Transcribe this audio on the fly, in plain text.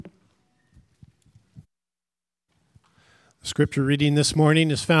Scripture reading this morning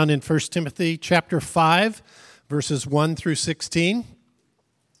is found in 1 Timothy chapter 5, verses 1 through 16.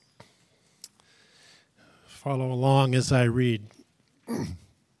 Follow along as I read.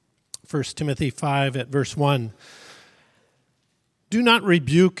 1 Timothy 5 at verse 1. Do not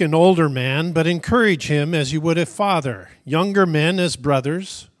rebuke an older man, but encourage him as you would a father, younger men as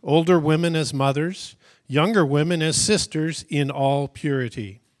brothers, older women as mothers, younger women as sisters in all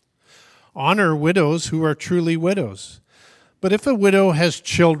purity. Honor widows who are truly widows. But if a widow has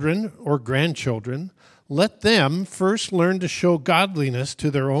children or grandchildren, let them first learn to show godliness to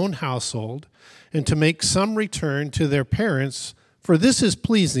their own household and to make some return to their parents, for this is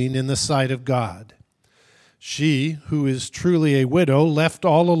pleasing in the sight of God. She, who is truly a widow, left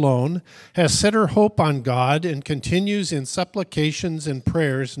all alone, has set her hope on God and continues in supplications and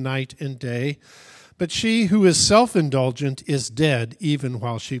prayers night and day. But she who is self-indulgent is dead even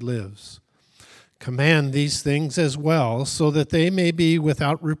while she lives. Command these things as well, so that they may be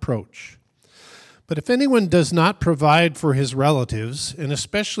without reproach. But if anyone does not provide for his relatives, and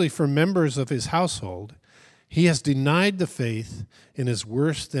especially for members of his household, he has denied the faith and is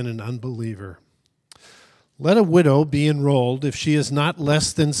worse than an unbeliever. Let a widow be enrolled if she is not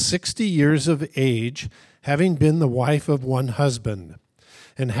less than 60 years of age, having been the wife of one husband,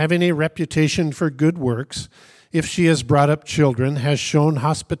 and having a reputation for good works, if she has brought up children, has shown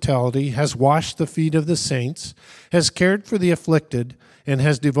hospitality, has washed the feet of the saints, has cared for the afflicted, and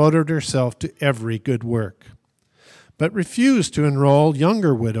has devoted herself to every good work. But refuse to enroll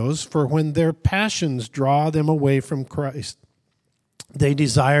younger widows, for when their passions draw them away from Christ, they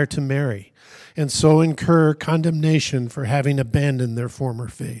desire to marry, and so incur condemnation for having abandoned their former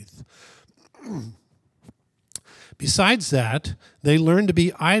faith. Besides that, they learn to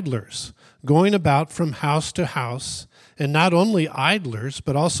be idlers, going about from house to house, and not only idlers,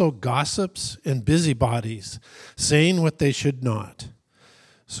 but also gossips and busybodies, saying what they should not.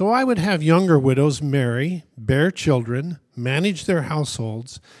 So I would have younger widows marry, bear children, manage their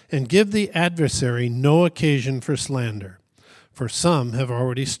households, and give the adversary no occasion for slander, for some have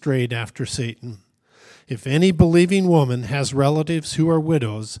already strayed after Satan. If any believing woman has relatives who are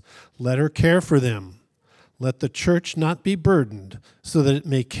widows, let her care for them. Let the church not be burdened, so that it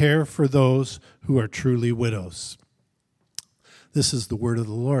may care for those who are truly widows. This is the word of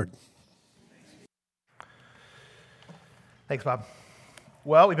the Lord. Thanks, Bob.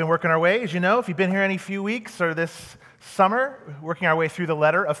 Well, we've been working our way, as you know, if you've been here any few weeks or this summer, working our way through the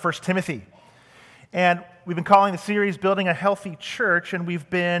letter of 1 Timothy. And we've been calling the series Building a Healthy Church, and we've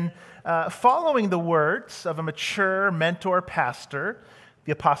been following the words of a mature mentor pastor,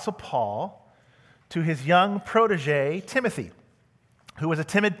 the Apostle Paul, to his young protege, Timothy, who was a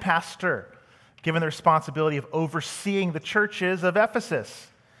timid pastor, given the responsibility of overseeing the churches of Ephesus.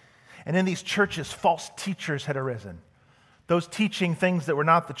 And in these churches, false teachers had arisen, those teaching things that were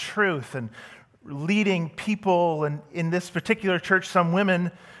not the truth and leading people, and in this particular church, some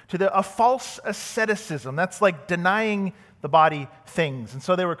women, to a false asceticism. That's like denying the body things. And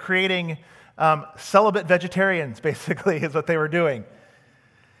so they were creating celibate vegetarians, basically, is what they were doing.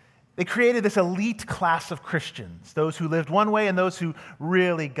 They created this elite class of Christians, those who lived one way and those who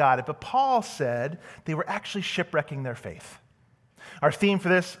really got it. But Paul said they were actually shipwrecking their faith. Our theme for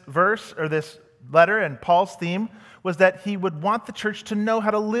this verse, or this letter, and Paul's theme, was that he would want the church to know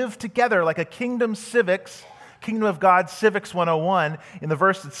how to live together like a kingdom of God civics 101. In the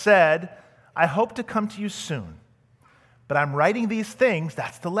verse it said, I hope to come to you soon, but I'm writing these things,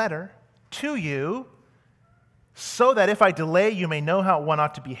 that's the letter, to you, so that if I delay, you may know how one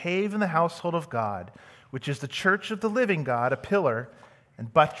ought to behave in the household of God, which is the church of the living God, a pillar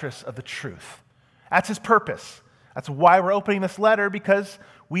and buttress of the truth. That's his purpose. That's why we're opening this letter, because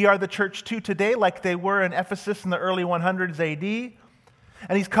we are the church too today, like they were in Ephesus in the early 100s AD.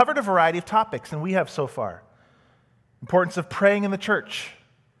 And he's covered a variety of topics, and we have so far. Importance of praying in the church,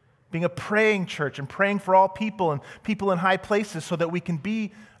 being a praying church and praying for all people and people in high places so that we can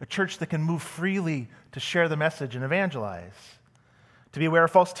be a church that can move freely to share the message and evangelize. To be aware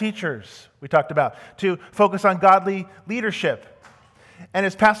of false teachers, we talked about. To focus on godly leadership. And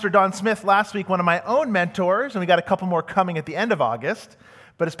as Pastor Don Smith last week, one of my own mentors, and we got a couple more coming at the end of August,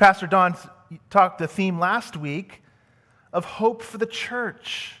 but as Pastor Don talked the theme last week of hope for the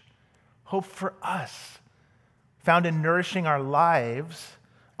church, hope for us, found in nourishing our lives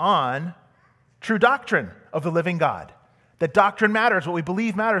on true doctrine of the living God. That doctrine matters, what we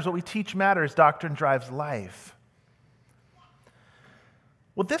believe matters, what we teach matters. Doctrine drives life.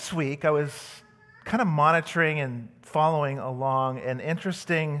 Well, this week I was kind of monitoring and following along an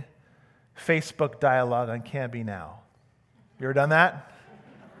interesting Facebook dialogue on Canby Now. You ever done that?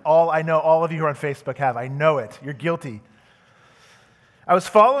 I know all of you who are on Facebook have. I know it. You're guilty. I was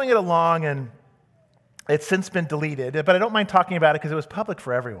following it along, and it's since been deleted, but I don't mind talking about it because it was public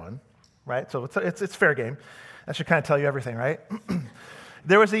for everyone, right? So it's fair game. That should kind of tell you everything, right?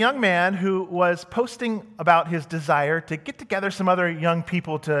 There was a young man who was posting about his desire to get together some other young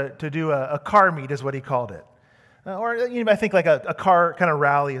people to do a car meet, is what he called it. Or I think like a car kind of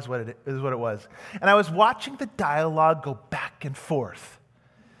rally is what it was. And I was watching the dialogue go back and forth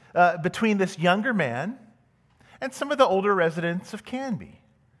between this younger man and some of the older residents of Canby.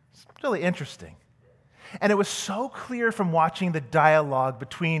 It's really interesting. And it was so clear from watching the dialogue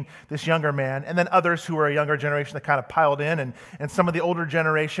between this younger man and then others who were a younger generation that kind of piled in, and some of the older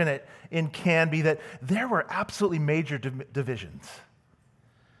generation in Canby, that there were absolutely major divisions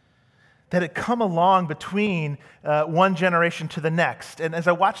that had come along between one generation to the next. And as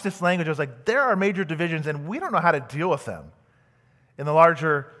I watched this language, I was like, there are major divisions, and we don't know how to deal with them in the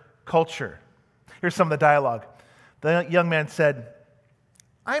larger culture. Here's some of the dialogue. The young man said,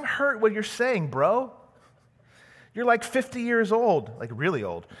 "I'm hurt what you're saying, bro. You're like 50 years old," like really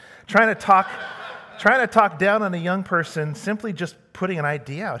old, trying to talk down on a young person, simply just putting an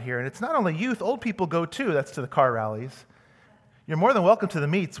idea out here. And it's not only youth, old people go too. That's to the car rallies. "You're more than welcome to the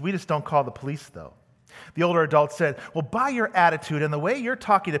meets. We just don't call the police, though." The older adult said, "Well, by your attitude and the way you're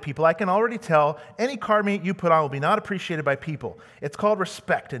talking to people, I can already tell any car meet you put on will be not appreciated by people. It's called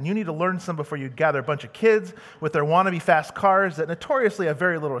respect, and you need to learn some before you gather a bunch of kids with their wannabe fast cars that notoriously have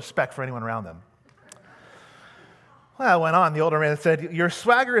very little respect for anyone around them." Well, I went on. The older man said, "Your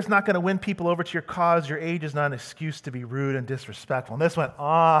swagger is not going to win people over to your cause. Your age is not an excuse to be rude and disrespectful." And this went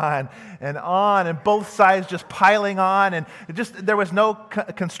on, and both sides just piling on, and there was no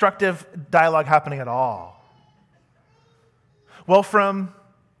constructive dialogue happening at all. Well, from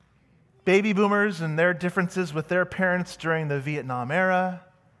baby boomers and their differences with their parents during the Vietnam era,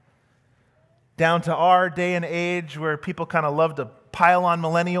 down to our day and age where people kind of love to pile on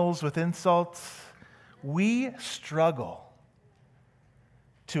millennials with insults, we struggle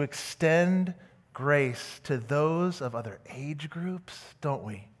to extend grace to those of other age groups, don't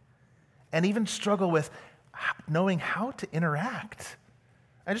we? And even struggle with knowing how to interact.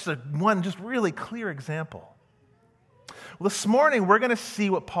 And one really clear example. Well, this morning we're going to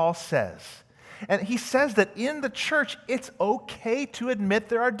see what Paul says. And he says that in the church, it's okay to admit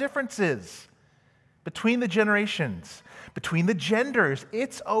there are differences between the generations, between the genders.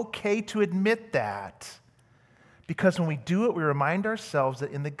 It's okay to admit that. Because when we do it, we remind ourselves that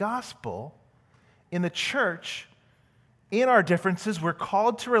in the gospel, in the church, in our differences, we're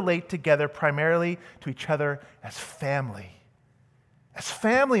called to relate together primarily to each other as family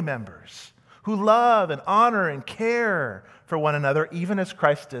members who love and honor and care for one another, even as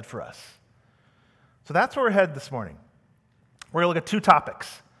Christ did for us. So that's where we're headed this morning. We're going to look at two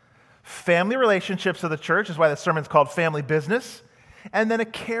topics. Family relationships of the church is why the sermon's called Family Business. And then a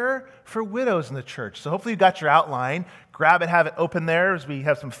care for widows in the church. So hopefully you got your outline. Grab it, have it open there as we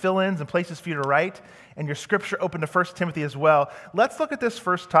have some fill-ins and places for you to write. And your scripture open to 1 Timothy as well. Let's look at this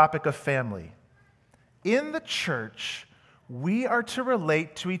first topic of family. In the church, we are to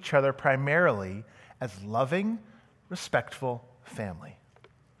relate to each other primarily as loving, respectful family.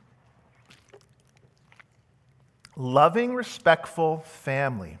 Loving, respectful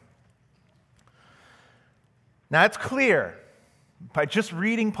family. Now it's clear, by just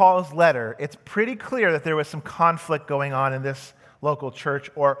reading Paul's letter, it's pretty clear that there was some conflict going on in this local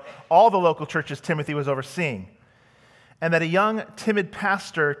church, or all the local churches Timothy was overseeing. And that a young, timid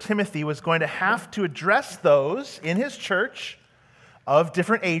pastor, Timothy, was going to have to address those in his church of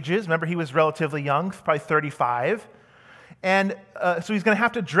different ages. Remember, he was relatively young, probably 35. And so he's going to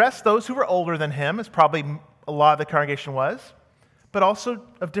have to address those who were older than him, as probably a lot of the congregation was, but also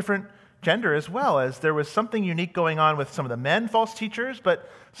of different gender as well, as there was something unique going on with some of the men false teachers, but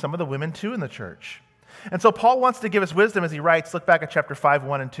some of the women too in the church. And so Paul wants to give us wisdom as he writes. Look back at chapter 5,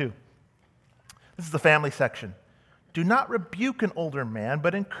 1 and 2. This is the family section. "Do not rebuke an older man,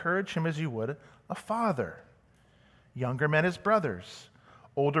 but encourage him as you would a father. Younger men as brothers,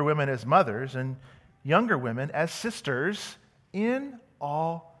 older women as mothers, and younger women as sisters in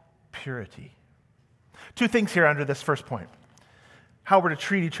all purity." Two things here under this first point. How we're to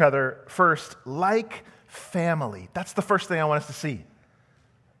treat each other first, like family. That's the first thing I want us to see.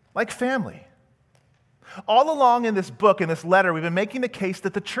 Like family. All along in this book, in this letter, we've been making the case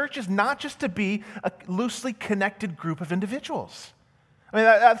that the church is not just to be a loosely connected group of individuals. I mean,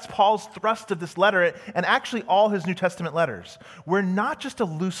 that's Paul's thrust of this letter, and actually all his New Testament letters. We're not just a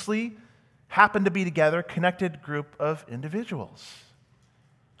loosely, happen to be together, connected group of individuals.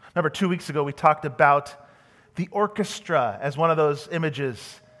 Remember, 2 weeks ago we talked about the orchestra as one of those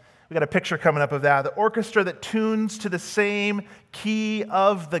images We got a picture coming up of that. The orchestra that tunes to the same key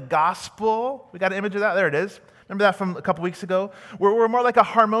of the gospel. We got an image of that? There it is. Remember that from a couple weeks ago? We're more like a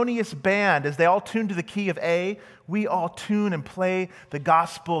harmonious band. As they all tune to the key of A, we all tune and play the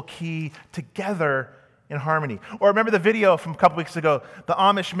gospel key together in harmony. Or remember the video from a couple weeks ago, the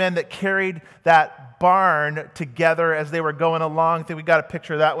Amish men that carried that barn together as they were going along. I think we got a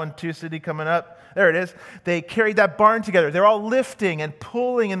picture of that one too, Cindy, coming up. There it is. They carried that barn together. They're all lifting and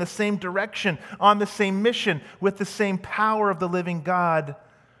pulling in the same direction, on the same mission, with the same power of the living God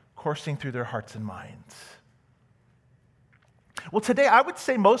coursing through their hearts and minds. Well, today I would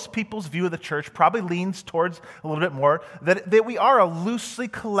say most people's view of the church probably leans towards a little bit more that we are a loosely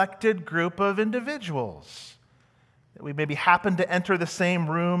collected group of individuals. That we maybe happen to enter the same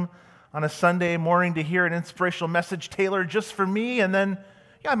room on a Sunday morning to hear an inspirational message tailored just for me, and then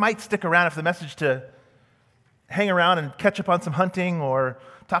I might stick around if the message to hang around and catch up on some hunting or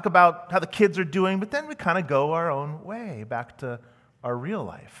talk about how the kids are doing, but then we kind of go our own way back to our real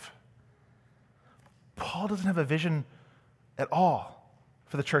life. Paul doesn't have a vision at all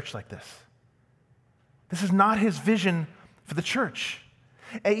for the church like this. This is not his vision for the church.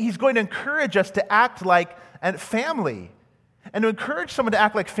 He's going to encourage us to act like a family. And to encourage someone to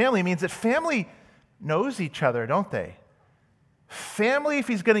act like family means that family knows each other, don't they? Family, if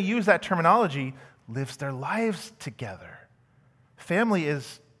he's going to use that terminology, lives their lives together. Family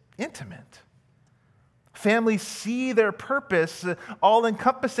is intimate. Families see their purpose,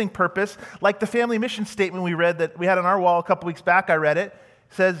 all-encompassing purpose, like the family mission statement we read that we had on our wall a couple weeks back. I read it.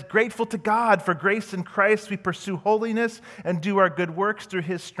 It says, grateful to God for grace in Christ, we pursue holiness and do our good works through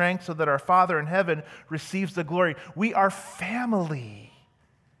his strength so that our Father in heaven receives the glory. We are family,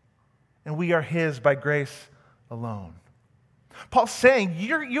 and we are his by grace alone. Paul's saying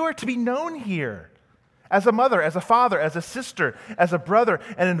you are to be known here as a mother, as a father, as a sister, as a brother,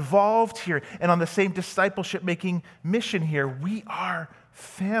 and involved here and on the same discipleship-making mission here. We are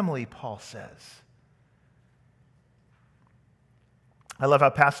family, Paul says. I love how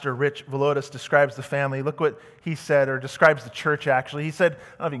Pastor Rich Velotis describes the family. Look what he said, or describes the church, actually. He said, I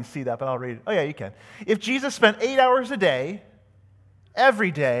don't know if you can see that, but I'll read it. Oh, yeah, you can. If Jesus spent 8 hours a day,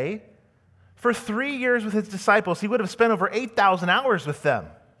 every day, for 3 years with his disciples, he would have spent over 8,000 hours with them.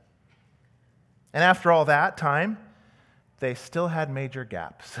 And after all that time, they still had major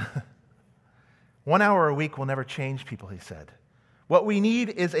gaps. 1 hour a week will never change people, he said. What we need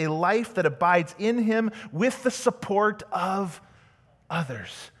is a life that abides in him with the support of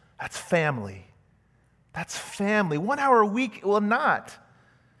others. That's family. That's family. 1 hour a week will not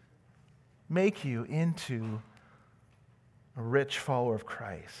make you into a rich follower of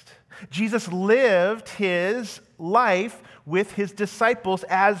Christ. Jesus lived his life with his disciples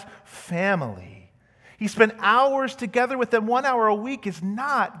as family. He spent hours together with them. 1 hour a week is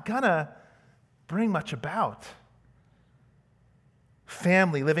not gonna bring much about.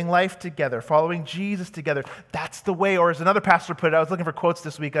 Family, living life together, following Jesus together. That's the way, or as another pastor put it, I was looking for quotes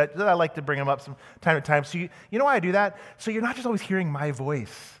this week. I like to bring them up from time to time. So you know why I do that? So you're not just always hearing my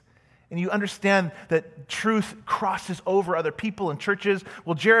voice. And you understand that truth crosses over other people and churches.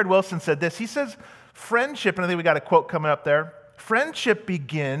 Well, Jared Wilson said this. He says, friendship, and I think we got a quote coming up there. Friendship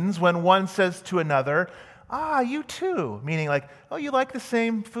begins when one says to another, you too. Meaning like, oh, you like the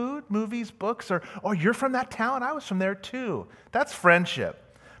same food, movies, books, or oh, you're from that town? I was from there too. That's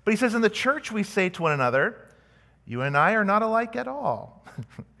friendship. But he says in the church we say to one another, you and I are not alike at all.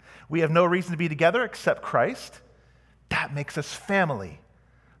 We have no reason to be together except Christ. That makes us family.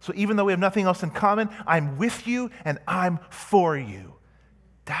 So even though we have nothing else in common, I'm with you and I'm for you.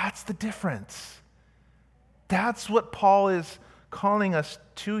 That's the difference. That's what Paul is calling us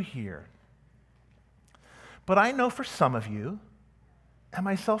to here. But I know for some of you, and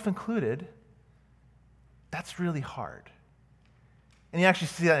myself included, that's really hard. And you actually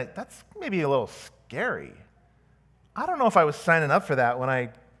see that, that's maybe a little scary. I don't know if I was signing up for that when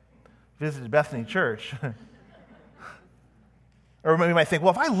I visited Bethany Church. Or maybe you might think,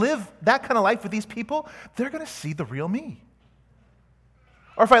 well, if I live that kind of life with these people, they're going to see the real me.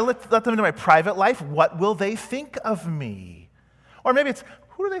 Or if I let them into my private life, what will they think of me? Or maybe it's,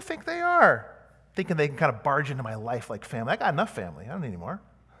 who do they think they are? Thinking they can kind of barge into my life like family. I got enough family. I don't need any more.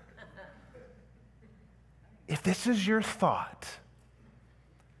 If this is your thought,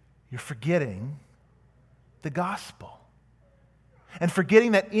 you're forgetting the gospel. And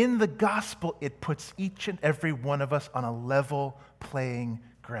forgetting that in the gospel, it puts each and every one of us on a level playing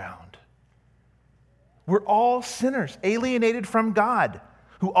ground. We're all sinners, alienated from God,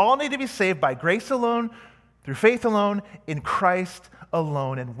 who all need to be saved by grace alone, through faith alone, in Christ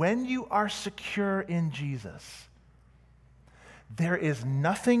alone. And when you are secure in Jesus, there is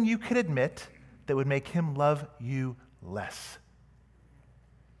nothing you could admit that would make him love you less.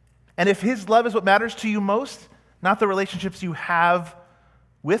 And if his love is what matters to you most, not the relationships you have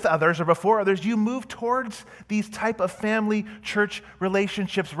with others or before others, you move towards these type of family church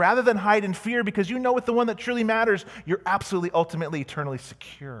relationships rather than hide in fear, because you know with the one that truly matters, you're absolutely, ultimately, eternally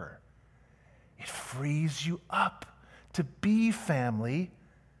secure. It frees you up to be family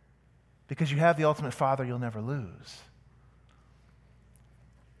because you have the ultimate Father you'll never lose.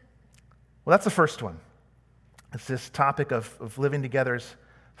 Well, that's the first one. It's this topic of living together as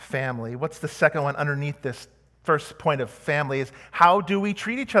family. What's the second one underneath this first point of family is, how do we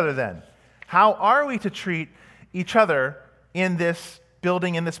treat each other then? How are we to treat each other in this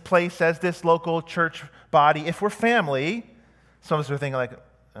building, in this place, as this local church body? If we're family, some of us are thinking like,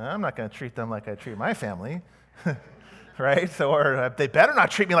 I'm not going to treat them like I treat my family, right? So, or they better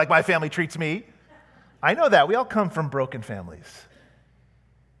not treat me like my family treats me. I know that. We all come from broken families.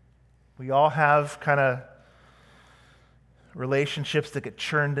 We all have kind of relationships that get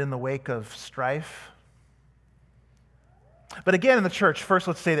churned in the wake of strife. But again, in the church, first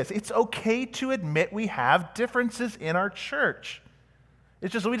let's say this. It's okay to admit we have differences in our church.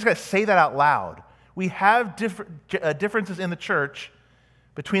 It's just, we just got to say that out loud. We have differences in the church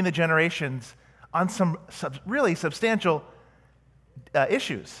between the generations on some really substantial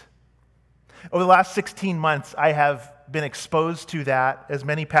issues. Over the last 16 months, I have been exposed to that, as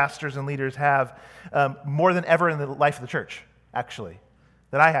many pastors and leaders have, more than ever in the life of the church, actually,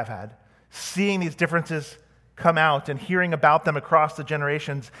 that I have had. Seeing these differences come out and hearing about them across the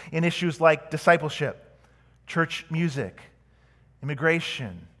generations in issues like discipleship, church music,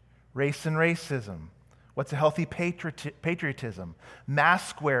 immigration, race and racism, what's a healthy patriotism,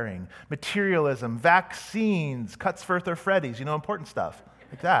 mask wearing, materialism, vaccines, cuts first or Freddy's, important stuff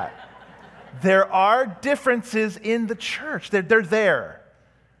like that. There are differences in the church. They're there.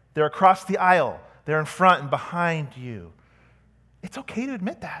 They're across the aisle. They're in front and behind you. It's okay to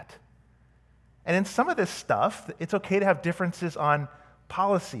admit that. And in some of this stuff, it's okay to have differences on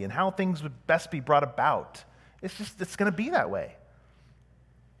policy and how things would best be brought about. It's going to be that way.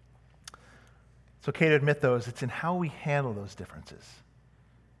 It's okay to admit those. It's in how we handle those differences.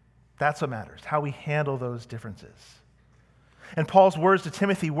 That's what matters, how we handle those differences. And Paul's words to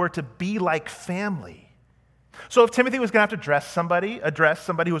Timothy were to be like family. So if Timothy was going to have to address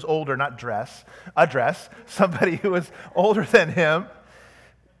somebody who was older, not address somebody who was older than him,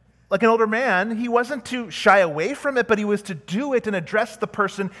 like an older man, he wasn't to shy away from it, but he was to do it and address the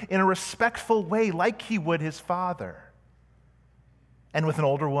person in a respectful way, like he would his father. And with an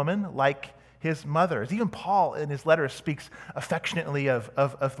older woman, like his mother. Even Paul in his letter speaks affectionately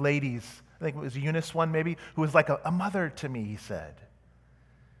of ladies. I think it was Eunice one maybe, who was like a mother to me, he said.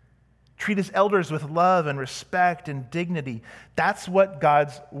 Treat his elders with love and respect and dignity. That's what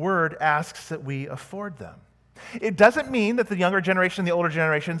God's word asks that we afford them. It doesn't mean that the younger generation and the older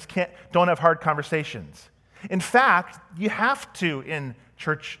generations don't have hard conversations. In fact, you have to in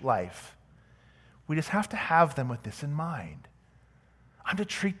church life. We just have to have them with this in mind. I'm to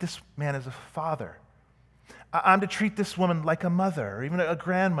treat this man as a father. I'm to treat this woman like a mother or even a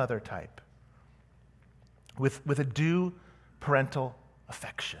grandmother type with a due parental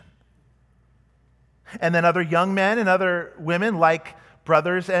affection. And then other young men and other women like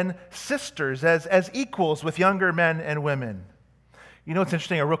brothers and sisters as equals with younger men and women. What's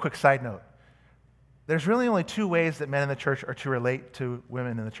interesting, a real quick side note. There's really only two ways that men in the church are to relate to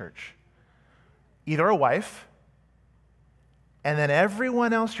women in the church. Either a wife, and then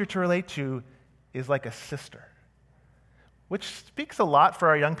everyone else you're to relate to is like a sister. Which speaks a lot for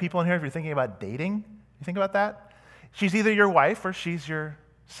our young people in here if you're thinking about dating. You think about that? She's either your wife or she's your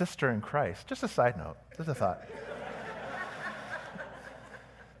sister in Christ. Just a side note, just a thought.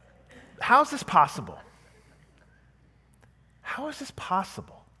 How is this possible? How is this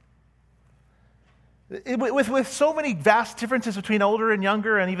possible? With so many vast differences between older and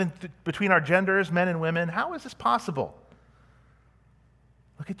younger and even between our genders, men and women, how is this possible?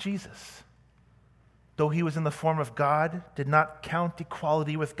 Look at Jesus. Though he was in the form of God, did not count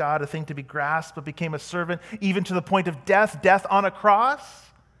equality with God a thing to be grasped, but became a servant even to the point of death on a cross.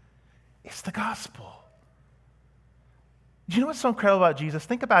 It's the gospel. Do you know what's so incredible about Jesus?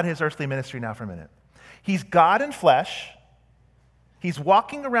 Think about his earthly ministry now for a minute. He's God in flesh. He's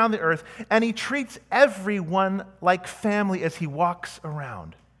walking around the earth, and he treats everyone like family as he walks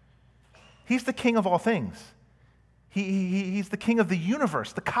around. He's the king of all things. He's the king of the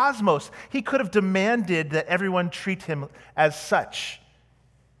universe, the cosmos. He could have demanded that everyone treat him as such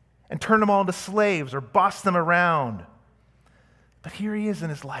and turn them all into slaves or boss them around. But here he is in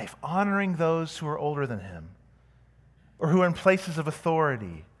his life, honoring those who are older than him, or who are in places of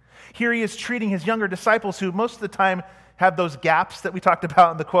authority. Here he is treating his younger disciples, who most of the time have those gaps that we talked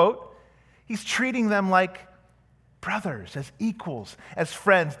about in the quote. He's treating them like brothers, as equals, as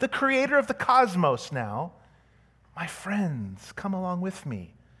friends. The creator of the cosmos now. My friends, come along with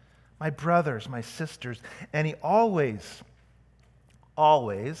me. My brothers, my sisters. And he always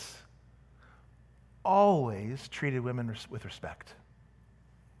treated women with respect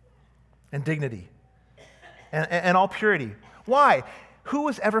and dignity and all purity. Why? Who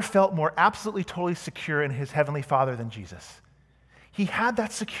has ever felt more absolutely, totally secure in his heavenly Father than Jesus? He had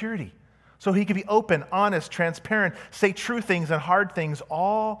that security. So he could be open, honest, transparent, say true things and hard things,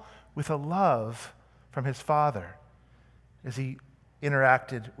 all with a love from his Father as he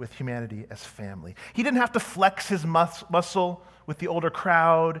interacted with humanity as family. He didn't have to flex his muscle with the older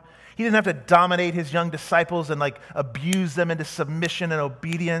crowd. He didn't have to dominate his young disciples and abuse them into submission and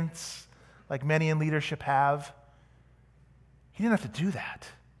obedience like many in leadership have. He didn't have to do that.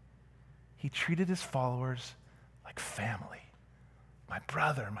 He treated his followers like family. My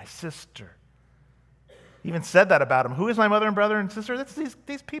brother, my sister. He even said that about him. Who is my mother and brother and sister? That's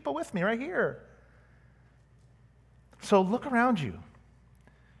these people with me right here. So look around you.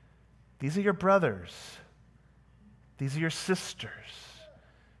 These are your brothers. These are your sisters.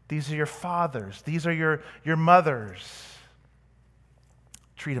 These are your fathers. These are your mothers.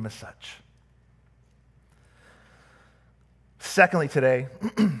 Treat them as such. Secondly, today,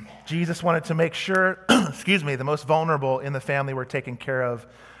 Jesus wanted to make sure, the most vulnerable in the family were taken care of.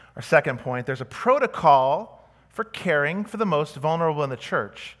 Our second point, there's a protocol for caring for the most vulnerable in the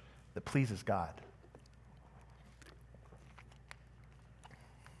church that pleases God.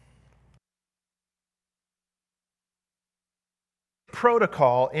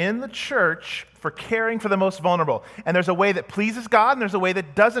 Protocol in the church for caring for the most vulnerable. And there's a way that pleases God and there's a way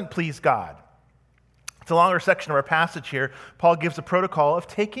that doesn't please God. It's a longer section of our passage here. Paul gives a protocol of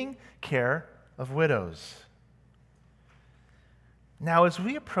taking care of widows. Now, as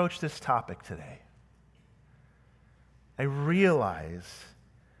we approach this topic today, I realize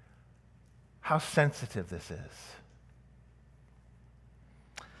how sensitive this is.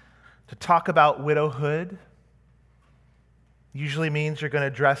 To talk about widowhood usually means you're going to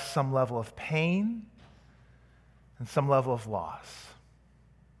address some level of pain and some level of loss.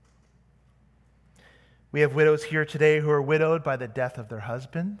 We have widows here today who are widowed by the death of their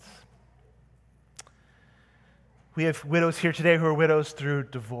husbands. We have widows here today who are widows through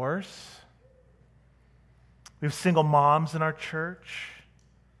divorce. We have single moms in our church.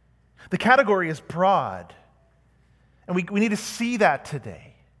 The category is broad, and we need to see that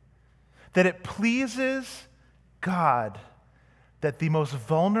today, that it pleases God that the most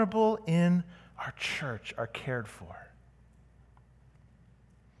vulnerable in our church are cared for.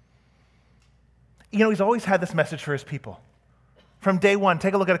 You know, he's always had this message for his people. From day one,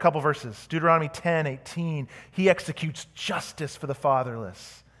 take a look at a couple verses. Deuteronomy 10:18. He executes justice for the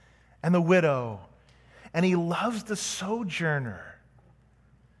fatherless and the widow, and he loves the sojourner,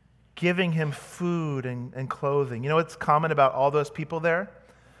 giving him food and clothing. You know what's common about all those people there?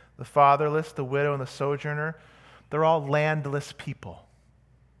 The fatherless, the widow, and the sojourner. They're all landless people.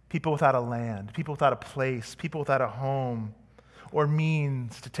 People without a land, people without a place, people without a home or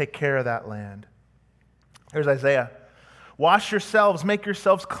means to take care of that land. Here's Isaiah. Wash yourselves, make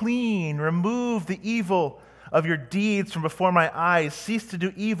yourselves clean, remove the evil of your deeds from before my eyes. Cease to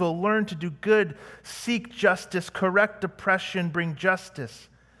do evil, learn to do good, seek justice, correct oppression, bring justice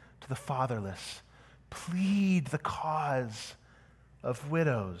to the fatherless. Plead the cause of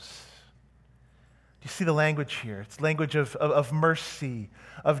widows. Do you see the language here? It's language of mercy,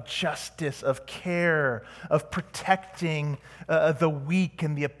 of justice, of care, of protecting the weak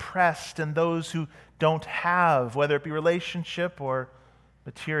and the oppressed and those who don't have, whether it be relationship or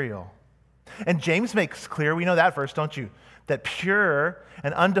material. And James makes clear, we know that verse, don't you? That pure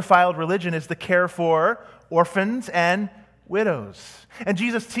and undefiled religion is the care for orphans and widows. And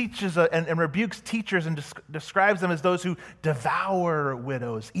Jesus teaches and rebukes teachers and describes them as those who devour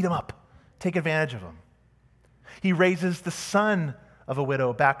widows, eat them up, take advantage of them. He raises the son of a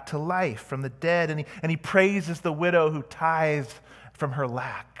widow back to life from the dead, and he praises the widow who tithes from her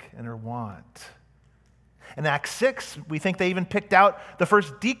lack and her want. In Acts 6, we think they even picked out the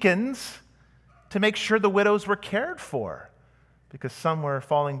first deacons to make sure the widows were cared for, because some were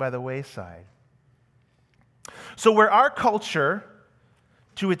falling by the wayside. So where our culture,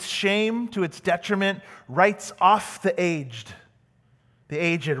 to its shame, to its detriment, writes off the aged,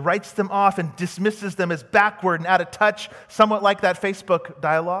 writes them off and dismisses them as backward and out of touch, somewhat like that Facebook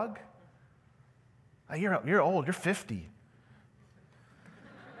dialogue. You're old, you're 50.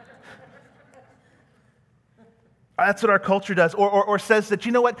 That's what our culture does. Or says that,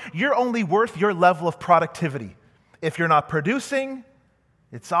 you know what, you're only worth your level of productivity. If you're not producing,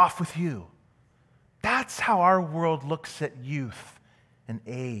 it's off with you. That's how our world looks at youth and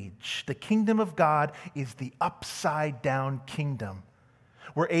age. The kingdom of God is the upside down kingdom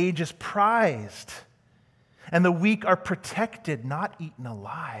where age is prized and the weak are protected, not eaten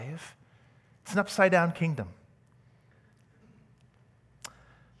alive. It's an upside down kingdom.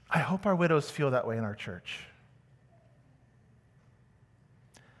 I hope our widows feel that way in our church.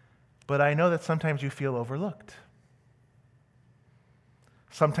 But I know that sometimes you feel overlooked.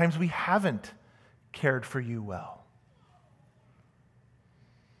 Sometimes we haven't cared for you well.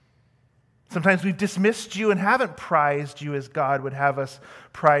 Sometimes we've dismissed you and haven't prized you as God would have us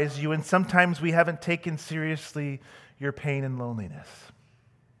prize you. And sometimes we haven't taken seriously your pain and loneliness.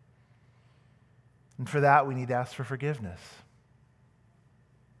 And for that, we need to ask for forgiveness.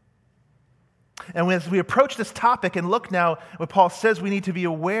 And as we approach this topic and look now what Paul says, we need to be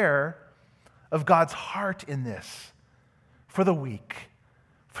aware of God's heart in this for the weak,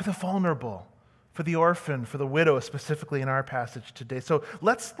 for the vulnerable, for the orphan, for the widow, specifically in our passage today. So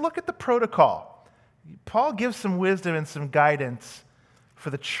let's look at the protocol. Paul gives some wisdom and some guidance for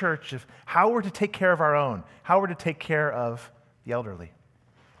the church of how we're to take care of our own, how we're to take care of the elderly.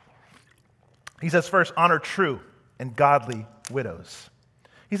 He says, first, honor true and godly widows.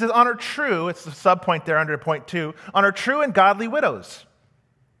 He says, honor true, it's the subpoint there under point 2, honor true and godly widows.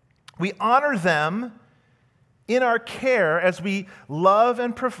 We honor them in our care as we love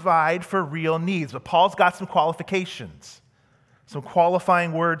and provide for real needs. But Paul's got some qualifications, some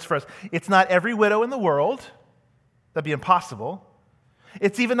qualifying words for us. It's not every widow in the world. That'd be impossible.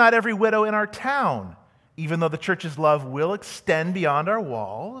 It's even not every widow in our town, even though the church's love will extend beyond our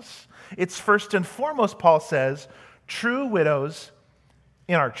walls. It's first and foremost, Paul says, true widows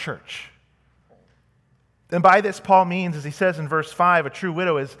in our church. And by this, Paul means, as he says in verse 5, a true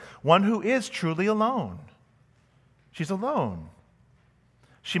widow is one who is truly alone. She's alone.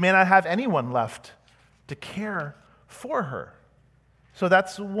 She may not have anyone left to care for her. So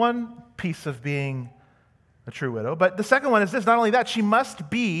that's one piece of being a true widow. But the second one is this, not only that, she must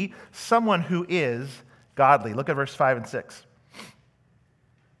be someone who is godly. Look at verse 5 and 6.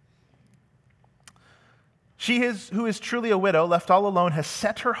 Who is truly a widow, left all alone, has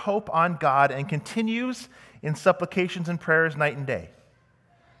set her hope on God and continues in supplications and prayers night and day.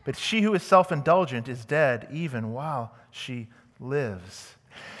 But she who is self-indulgent is dead even while she lives.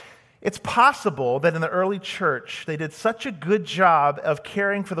 It's possible that in the early church, they did such a good job of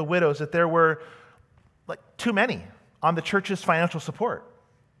caring for the widows that there were too many on the church's financial support.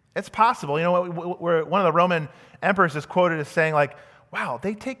 It's possible. You know, one of the Roman emperors is quoted as saying, wow,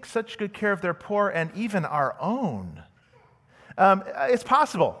 they take such good care of their poor and even our own. It's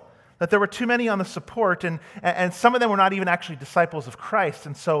possible that there were too many on the support, and some of them were not even actually disciples of Christ.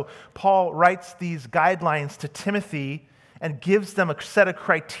 And so Paul writes these guidelines to Timothy and gives them a set of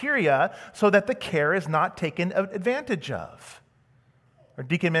criteria so that the care is not taken advantage of. Our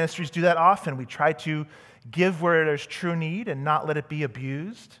deacon ministries do that often. We try to give where there's true need and not let it be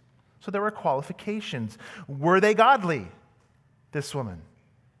abused. So there were qualifications. Were they godly? This woman,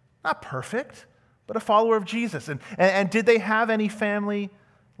 not perfect, but a follower of Jesus. And did they have any family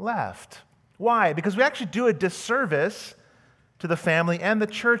left? Why? Because we actually do a disservice to the family and the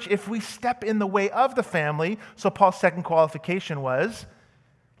church if we step in the way of the family. So Paul's second qualification was,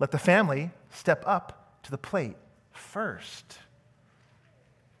 let the family step up to the plate first.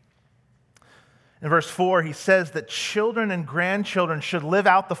 In verse 4, he says that children and grandchildren should live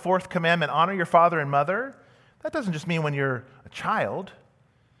out the fourth commandment, honor your father and mother. That doesn't just mean when you're a child,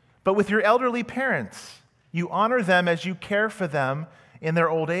 but with your elderly parents. You honor them as you care for them in their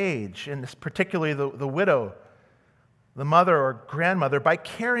old age, and particularly the widow, the mother or grandmother, by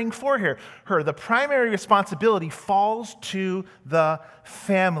caring for her. The primary responsibility falls to the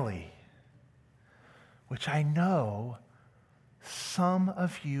family, which I know some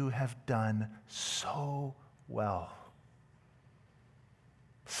of you have done so well.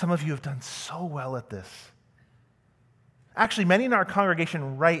 Some of you have done so well at this. Actually, many in our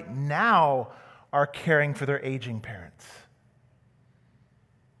congregation right now are caring for their aging parents.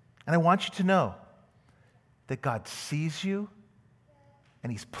 And I want you to know that God sees you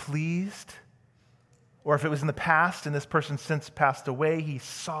and He's pleased. Or if it was in the past and this person since passed away, He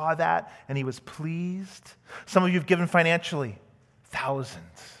saw that and He was pleased. Some of you have given financially,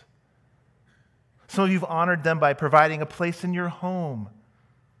 thousands. Some of you have honored them by providing a place in your home.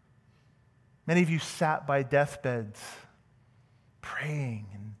 Many of you sat by deathbeds, praying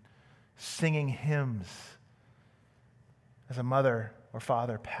and singing hymns as a mother or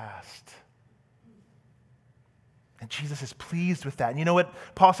father passed. And Jesus is pleased with that. And you know what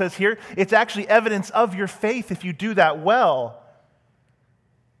Paul says here? It's actually evidence of your faith if you do that well.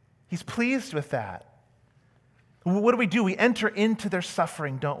 He's pleased with that. What do? We enter into their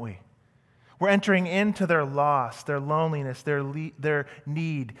suffering, don't we? We're entering into their loss, their loneliness, their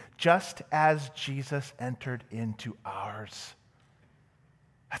need, just as Jesus entered into ours.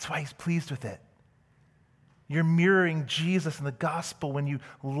 That's why he's pleased with it. You're mirroring Jesus in the gospel when you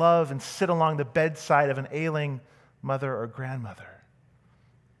love and sit along the bedside of an ailing mother or grandmother.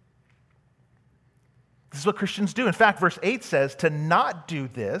 This is what Christians do. In fact, verse 8 says, to not do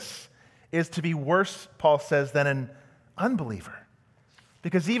this is to be worse, Paul says, than an unbeliever.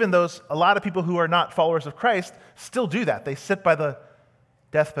 Because even a lot of people who are not followers of Christ still do that. They sit by the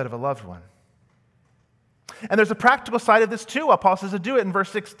deathbed of a loved one. And there's a practical side of this too. While Paul says to do it in verse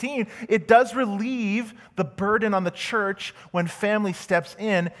 16, it does relieve the burden on the church when family steps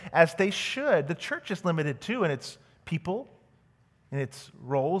in, as they should. The church is limited too in its people, in its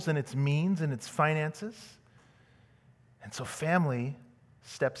roles, in its means, in its finances. And so family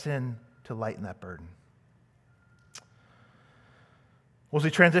steps in to lighten that burden. Well, as we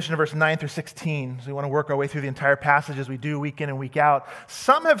transition to verse 9 through 16, so we want to work our way through the entire passage as we do week in and week out.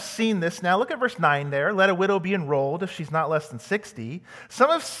 Some have seen this. Now look at verse 9 there. Let a widow be enrolled if she's not less than 60. Some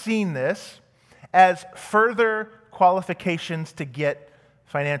have seen this as further qualifications to get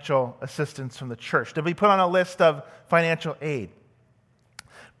financial assistance from the church, to be put on a list of financial aid.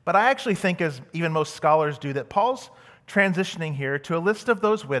 But I actually think, as even most scholars do, that Paul's transitioning here to a list of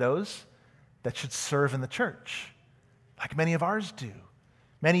those widows that should serve in the church, like many of ours do.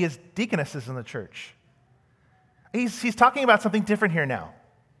 Many as deaconesses in the church. He's talking about something different here now.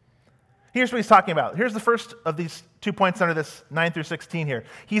 Here's what he's talking about. Here's the first of these 2 points under this 9 through 16 here.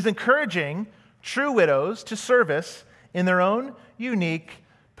 He's encouraging true widows to service in their own unique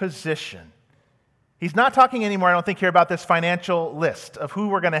position. He's not talking anymore, I don't think, here about this financial list of who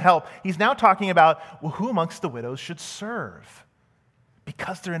we're going to help. He's now talking about, well, who amongst the widows should serve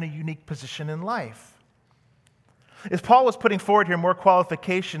because they're in a unique position in life. As Paul was putting forward here more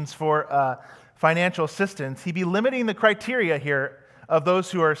qualifications for financial assistance, he'd be limiting the criteria here of those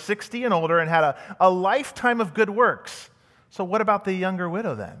who are 60 and older and had a lifetime of good works. So what about the younger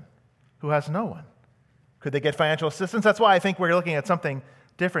widow then, who has no one? Could they get financial assistance? That's why I think we're looking at something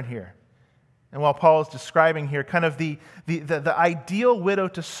different here. And while Paul is describing here kind of the ideal widow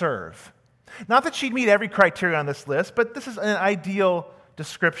to serve, not that she'd meet every criteria on this list, but this is an ideal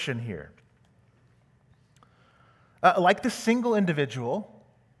description here. Like the single individual,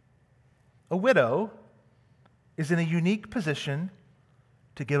 a widow is in a unique position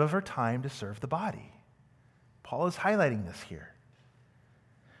to give of her time to serve the body. Paul is highlighting this here.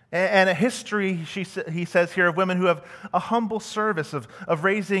 And a history, he says here, of women who have a humble service of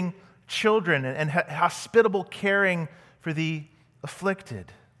raising children and hospitable caring for the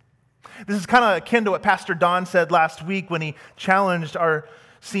afflicted. This is kind of akin to what Pastor Don said last week when he challenged our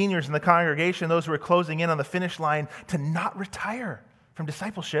seniors in the congregation, those who are closing in on the finish line, to not retire from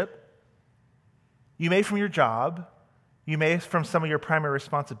discipleship. You may from your job, you may from some of your primary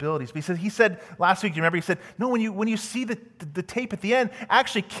responsibilities. But he said last week, do you remember, he said, no, when you see the tape at the end,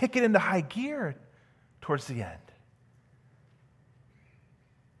 actually kick it into high gear towards the end.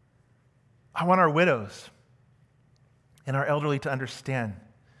 I want our widows and our elderly to understand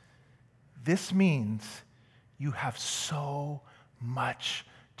this means you have so much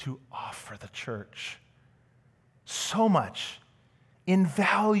to offer the church. So much.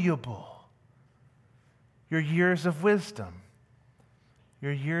 Invaluable. Your years of wisdom,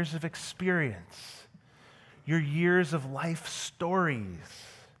 your years of experience, your years of life stories.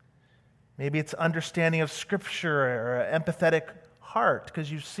 Maybe it's understanding of Scripture or an empathetic heart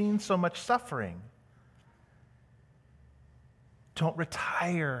because you've seen so much suffering. Don't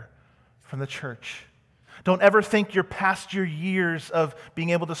retire from the church. Don't ever think you're past your years of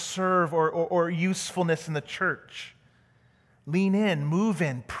being able to serve or usefulness in the church. Lean in, move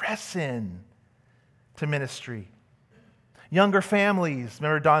in, press in to ministry. Younger families,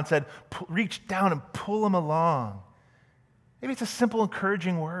 remember Don said, reach down and pull them along. Maybe it's a simple,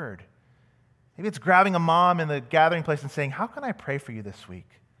 encouraging word. Maybe it's grabbing a mom in the gathering place and saying, how can I pray for you this week?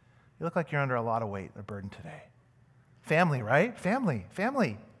 You look like you're under a lot of weight, a burden today. Family, right?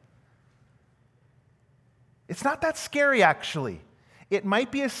 Family. It's not that scary, actually. It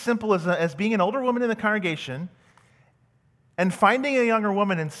might be as simple as being an older woman in the congregation and finding a younger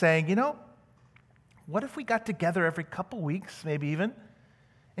woman and saying, you know, what if we got together every couple weeks, maybe even,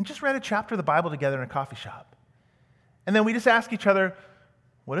 and just read a chapter of the Bible together in a coffee shop? And then we just ask each other,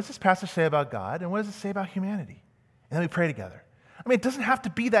 what does this passage say about God, and what does it say about humanity? And then we pray together. I mean, it doesn't have to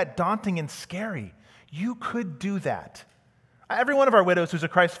be that daunting and scary. You could do that. Every one of our widows who's a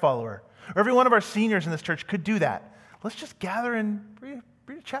Christ follower, or every one of our seniors in this church could do that. Let's just gather and read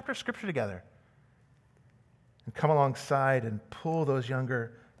a chapter of Scripture together and come alongside and pull those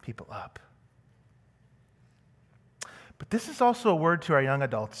younger people up. But this is also a word to our young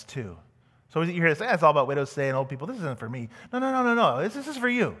adults too. So you hear this, it's all about widows today and old people. This isn't for me. No. This is for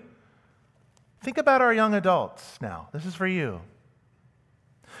you. Think about our young adults now. This is for you.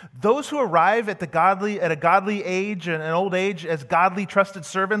 Those who arrive at a godly age and an old age as godly trusted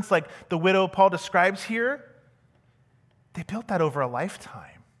servants like the widow Paul describes here, they built that over a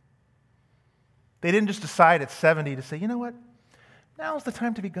lifetime. They didn't just decide at 70 to say, you know what, now's the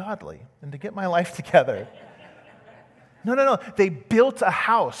time to be godly and to get my life together. No. They built a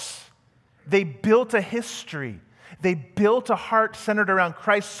house. They built a history. They built a heart centered around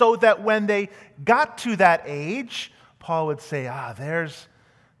Christ so that when they got to that age, Paul would say, there's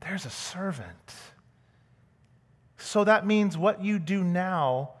a servant. So that means what you do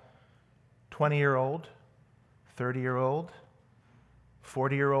now, 20-year-old, 30-year-old,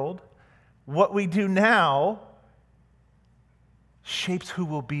 40-year-old, what we do now shapes who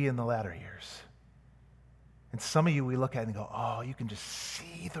we'll be in the latter years. And some of you we look at and go, you can just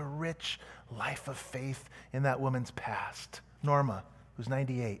see the rich life of faith in that woman's past. Norma, who's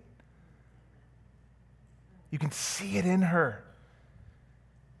 98. You can see it in her.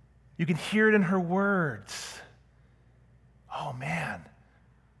 You can hear it in her words. Oh man,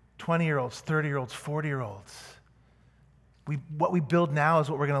 20-year-olds, 30-year-olds, 40-year-olds. What we build now is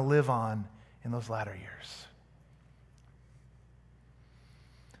what we're going to live on in those latter years.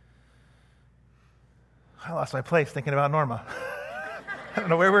 I lost my place thinking about Norma. I don't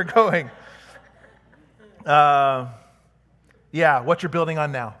know where we're going. What you're building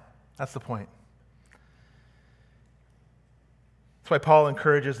on now. That's the point. That's why Paul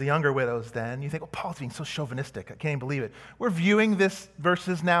encourages the younger widows then. You think, Paul's being so chauvinistic. I can't even believe it. We're viewing this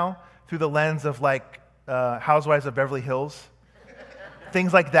verses now through the lens of Housewives of Beverly Hills.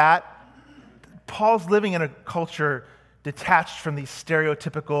 Things like that. Paul's living in a culture detached from these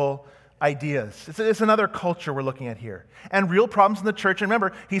stereotypical ideas. It's another culture we're looking at here. And real problems in the church. And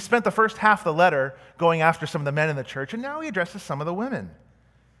remember, he spent the first half of the letter going after some of the men in the church, and now he addresses some of the women.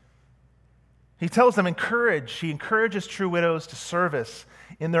 He tells them, he encourages true widows to service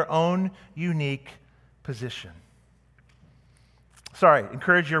in their own unique position.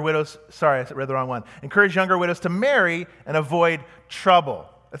 Encourage your widows. I read the wrong one. Encourage younger widows to marry and avoid trouble.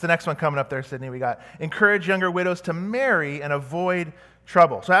 That's the next one coming up there, Sydney. We got encourage younger widows to marry and avoid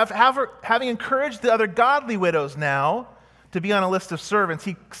trouble. So having encouraged the other godly widows now to be on a list of servants,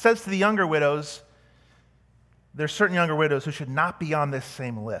 he says to the younger widows, there's certain younger widows who should not be on this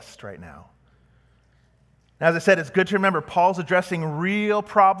same list right now. Now, as I said, it's good to remember Paul's addressing real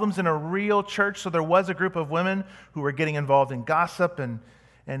problems in a real church, so there was a group of women who were getting involved in gossip and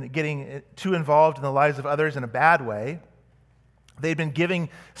getting too involved in the lives of others in a bad way. They'd been giving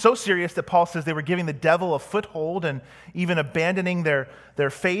so serious that Paul says they were giving the devil a foothold and even abandoning their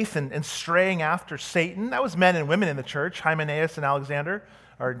faith and straying after Satan. That was men and women in the church. Hymenaeus and Alexander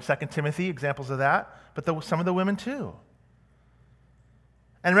are in 2 Timothy, examples of that. But some of the women too.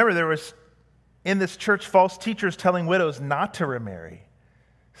 And remember, there was in this church false teachers telling widows not to remarry,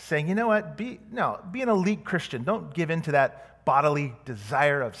 saying, you know what, be an elite Christian. Don't give in to that bodily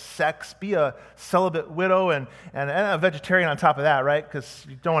desire of sex. Be a celibate widow and a vegetarian on top of that, right? Because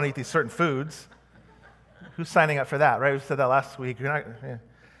you don't want to eat these certain foods. Who's signing up for that, right? We said that last week.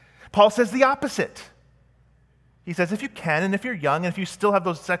 Paul says the opposite. He says if you can and if you're young and if you still have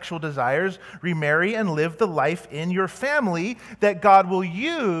those sexual desires, remarry and live the life in your family that God will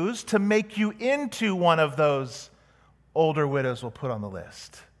use to make you into one of those older widows we'll put on the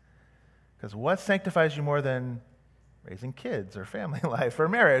list. Because what sanctifies you more than raising kids or family life or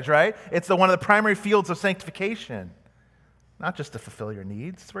marriage, right? It's one of the primary fields of sanctification. Not just to fulfill your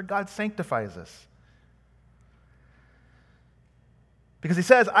needs. It's where God sanctifies us. Because he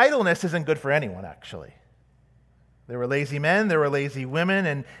says idleness isn't good for anyone, actually. There were lazy men, there were lazy women,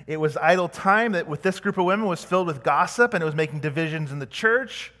 and it was idle time that with this group of women was filled with gossip, and it was making divisions in the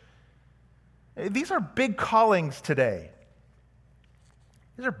church. These are big callings today.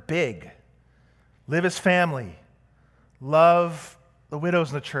 These are big. Live as family. Love the widows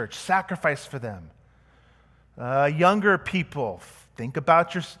in the church. Sacrifice for them. Younger people, think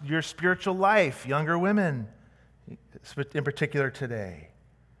about your spiritual life. Younger women, in particular today.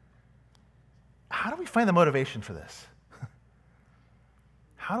 How do we find the motivation for this?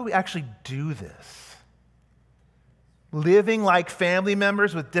 How do we actually do this? Living like family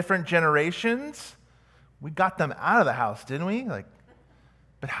members with different generations? We got them out of the house, didn't we?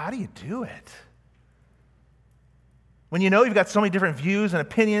 But how do you do it? When you know you've got so many different views and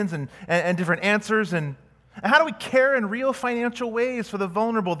opinions and different answers, and how do we care in real financial ways for the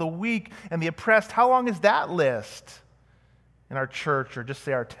vulnerable, the weak, and the oppressed? How long is that list in our church or just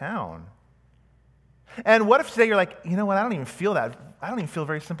say our town? And what if today you're like, you know what, I don't even feel that. I don't even feel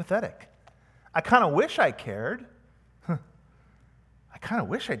very sympathetic. I kind of wish I cared. I kind of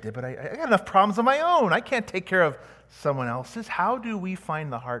wish I did, but I got enough problems of my own. I can't take care of someone else's. How do we find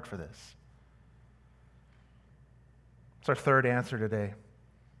the heart for this? It's our third answer today.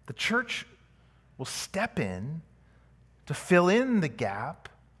 The church will step in to fill in the gap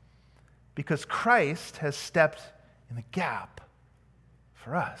because Christ has stepped in the gap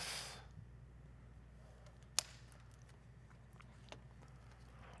for us.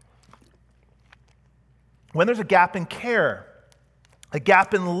 When there's a gap in care, a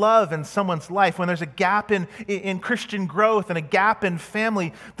gap in love in someone's life, when there's a gap in Christian growth and a gap in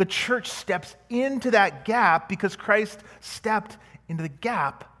family, the church steps into that gap because Christ stepped into the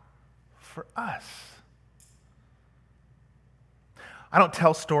gap for us. I don't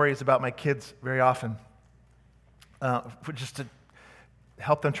tell stories about my kids very often, just to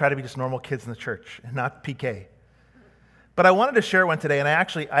help them try to be just normal kids in the church and not PK. But I wanted to share one today, and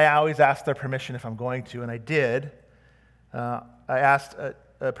I always ask their permission if I'm going to, and I did. I asked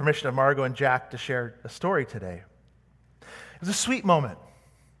permission of Margot and Jack to share a story today. It was a sweet moment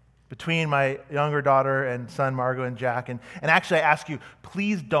between my younger daughter and son, Margot and Jack. And actually, I ask you,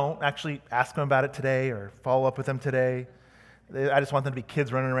 please don't actually ask them about it today or follow up with them today. I just want them to be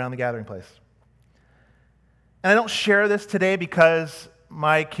kids running around the gathering place. And I don't share this today because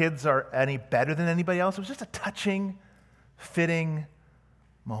my kids are any better than anybody else. It was just a touching, fitting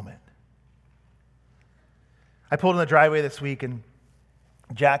moment. I pulled in the driveway this week, and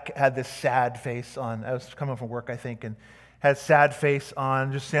Jack had this sad face on. I was coming from work, I think, and had sad face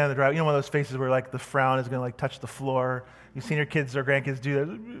on, just standing in the driveway. You know, one of those faces where like the frown is going to like touch the floor. You've seen your kids or grandkids do that.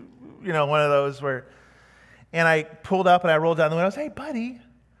 You know, one of those where. And I pulled up and I rolled down the window. I was, hey, buddy,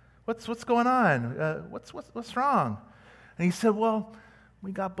 what's going on? What's wrong? And he said, well,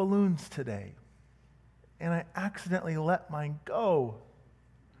 we got balloons today, and I accidentally let mine go.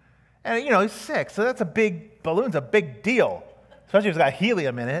 And, you know, he's 6, so that's balloon's a big deal, especially if it's got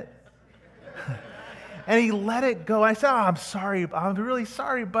helium in it. And he let it go. I said, oh, I'm sorry. I'm really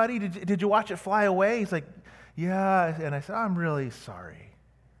sorry, buddy. Did you watch it fly away? He's like, yeah. And I said, I'm really sorry.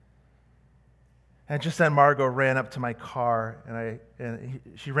 And just then Margot ran up to my car, and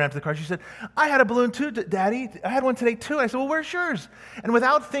she ran up to the car. She said, I had a balloon too, Daddy. I had one today too. I said, well, where's yours? And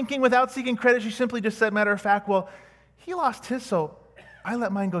without thinking, without seeking credit, she simply just said, matter of fact, well, he lost his, so I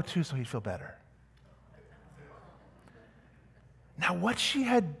let mine go too so he'd feel better. Now, what she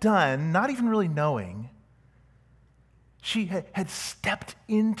had done, not even really knowing, she had stepped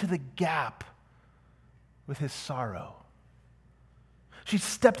into the gap with his sorrow. She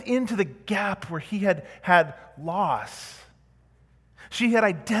stepped into the gap where he had loss. She had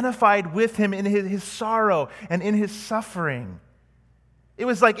identified with him in his sorrow and in his suffering. It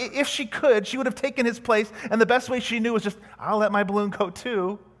was like, if she could, she would have taken his place, and the best way she knew was just, I'll let my balloon go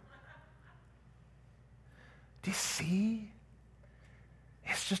too. Do you see?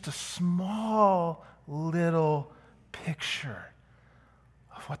 It's just a small little picture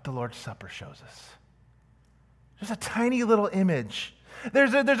of what the Lord's Supper shows us. Just a tiny little image.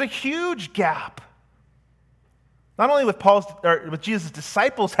 There's a huge gap. Not only with Jesus'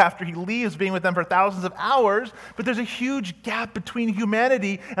 disciples after he leaves being with them for thousands of hours, but there's a huge gap between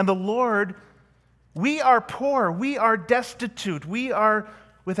humanity and the Lord. We are poor. We are destitute. We are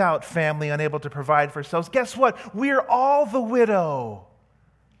without family, unable to provide for ourselves. Guess what? We are all the widow.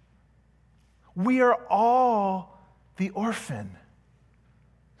 We are all the orphan.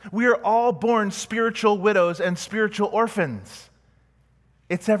 We are all born spiritual widows and spiritual orphans.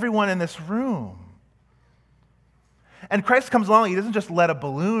 It's everyone in this room. And Christ comes along, he doesn't just let a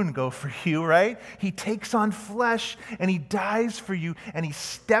balloon go for you, right? He takes on flesh and he dies for you and he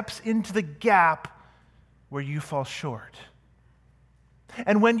steps into the gap where you fall short.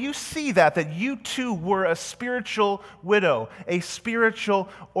 And when you see that you too were a spiritual widow, a spiritual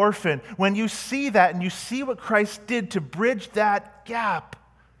orphan, when you see that and you see what Christ did to bridge that gap,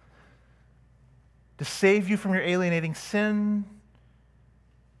 to save you from your alienating sin,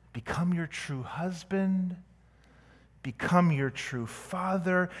 become your true husband, become your true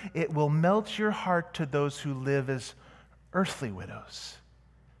father, it will melt your heart to those who live as earthly widows,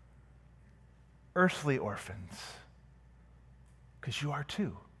 earthly orphans, because you are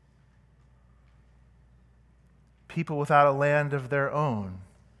too. People without a land of their own.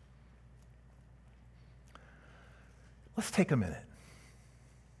 Let's take a minute.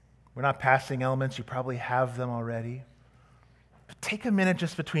 We're not passing elements. You probably have them already. But take a minute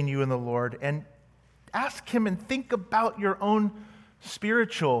just between you and the Lord and ask him and think about your own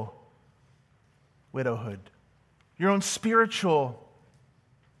spiritual widowhood, your own spiritual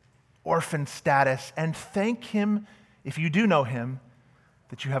orphan status, and thank him, if you do know him,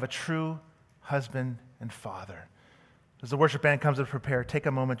 that you have a true husband and father. As the worship band comes to prepare, take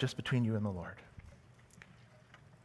a moment just between you and the Lord.